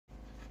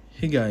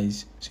Hey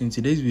guys, so in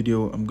today's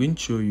video I'm going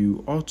to show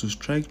you how to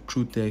strike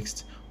through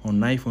text on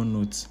iPhone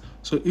notes.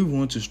 So if you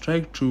want to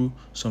strike through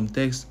some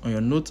text on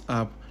your notes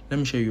app, let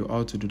me show you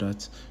how to do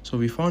that. So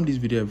if you found this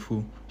video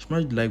helpful,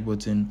 smash the like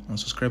button and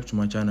subscribe to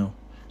my channel.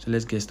 So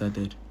let's get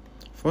started.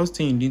 First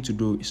thing you need to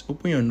do is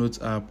open your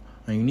notes app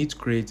and you need to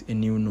create a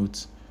new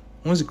note.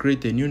 Once you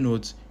create a new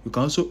note, you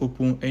can also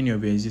open any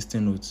of your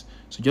existing notes.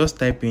 So just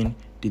type in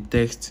the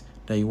text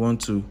that you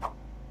want to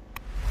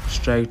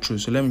strike through.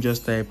 So let me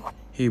just type,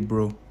 "Hey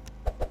bro."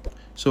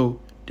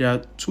 So there are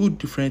two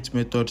different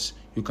methods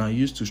you can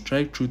use to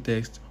strike through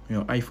text on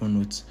your iPhone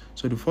notes.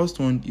 So the first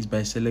one is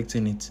by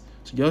selecting it.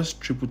 So just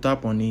triple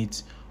tap on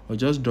it or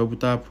just double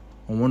tap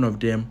on one of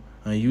them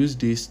and use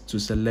this to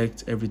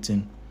select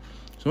everything.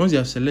 So once you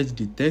have selected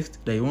the text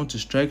that you want to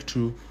strike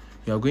through,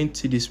 you are going to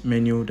see this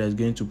menu that is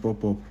going to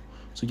pop up.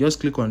 So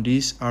just click on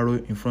this arrow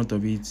in front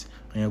of it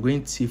and you're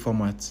going to see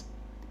format.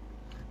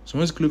 So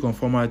once you click on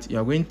format, you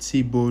are going to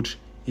see bold,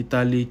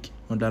 italic,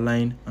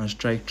 underline and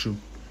strike through.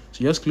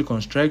 So just click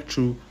on strike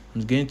through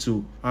and it's going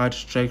to add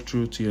strike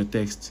through to your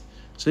text.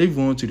 So if you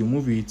want to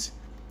remove it,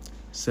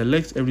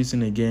 select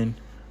everything again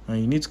and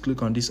you need to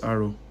click on this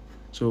arrow.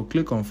 So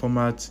click on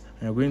format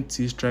and you're going to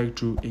see strike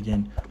through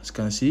again. As you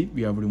can see,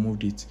 we have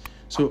removed it.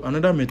 So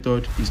another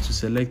method is to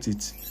select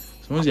it.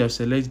 So once you have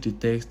selected the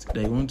text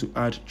that you want to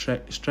add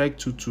strike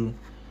through to,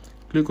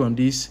 click on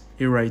this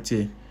A right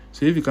here.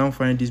 So if you can't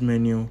find this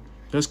menu,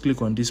 just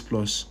click on this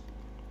plus.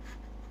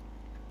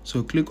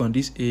 So click on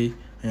this A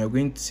and you're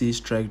going to see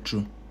strike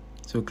through.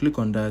 So click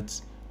on that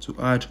to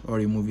add or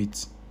remove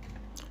it.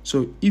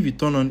 So if you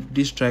turn on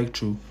this strike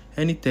through,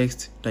 any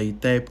text that you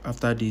type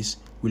after this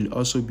will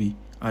also be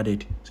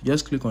added. So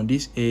just click on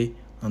this A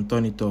and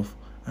turn it off.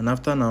 And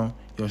after now,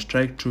 your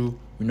strike through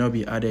will not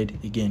be added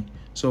again.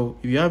 So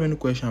if you have any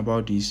question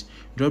about this,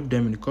 drop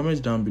them in the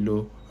comments down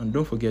below and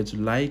don't forget to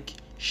like,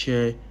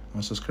 share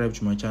and subscribe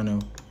to my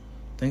channel.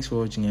 Thanks for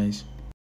watching, guys.